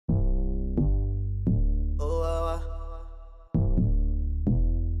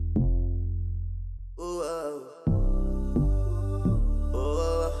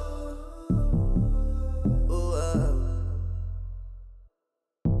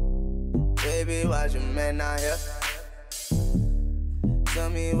Baby, watch your man out here. Tell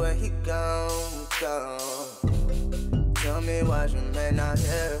me where he gone. Tell me why your man out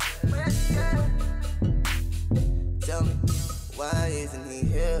here. Tell me, why isn't he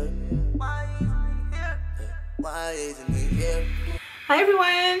here? Why isn't he here? Hi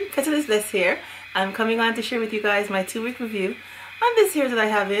everyone, Petalisbless here. I'm coming on to share with you guys my 2-week review on this here that I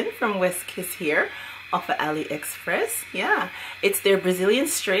have in from West Kiss here off of Aliexpress. Yeah, it's their Brazilian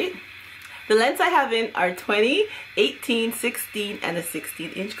straight. The lengths I have in are 20, 18, 16, and a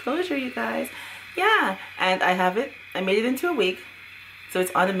 16-inch closure, you guys. Yeah, and I made it into a wig, so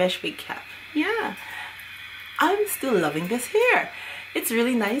it's on a mesh wig cap. Yeah, I'm still loving this hair. It's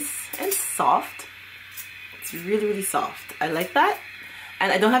really nice and soft. It's really, really soft. I like that.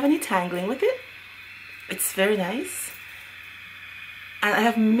 And I don't have any tangling with it. It's very nice. And I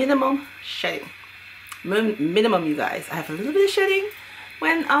have minimum shedding. Minimum, you guys. I have a little bit of shedding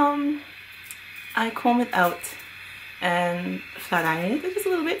when I comb it out and flat iron it just a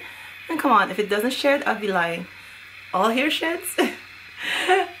little bit. And come on, if it doesn't shed, I'll be lying. All hair sheds.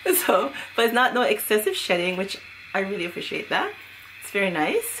 So, but it's not no excessive shedding, which I really appreciate that. It's very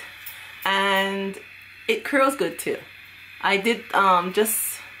nice. And it curls good too. I did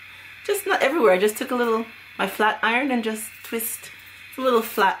just not everywhere. I just took my flat iron and just twist some little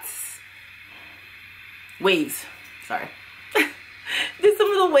waves. Sorry. Did some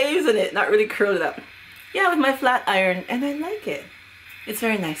little waves in it, not really curled it up. Yeah, with my flat iron, and I like it. It's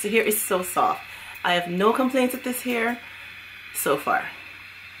very nice. The hair is so soft. I have no complaints with this hair so far.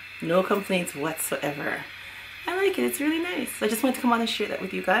 No complaints whatsoever. I like it. It's really nice. So I just wanted to come on and share that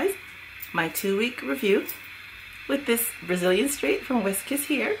with you guys. My 2-week review with this Brazilian straight from West Kiss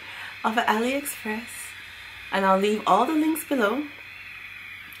here off of Aliexpress. And I'll leave all the links below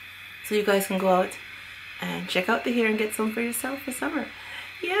so you guys can go out and check out the hair and get some for yourself for summer.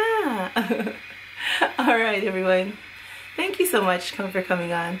 Yeah. Alright everyone. Thank you so much for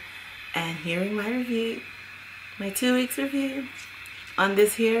coming on and hearing my review. My 2 weeks review on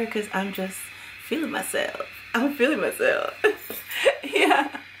this hair, because I'm just feeling myself. I'm feeling myself. Yeah.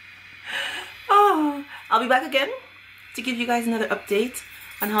 Oh, I'll be back again to give you guys another update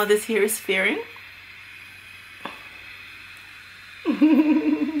on how this hair is faring.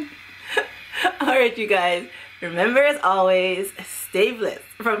 Alright you guys, remember as always, stay blessed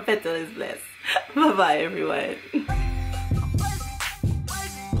from Petalisbless. Bye bye everyone.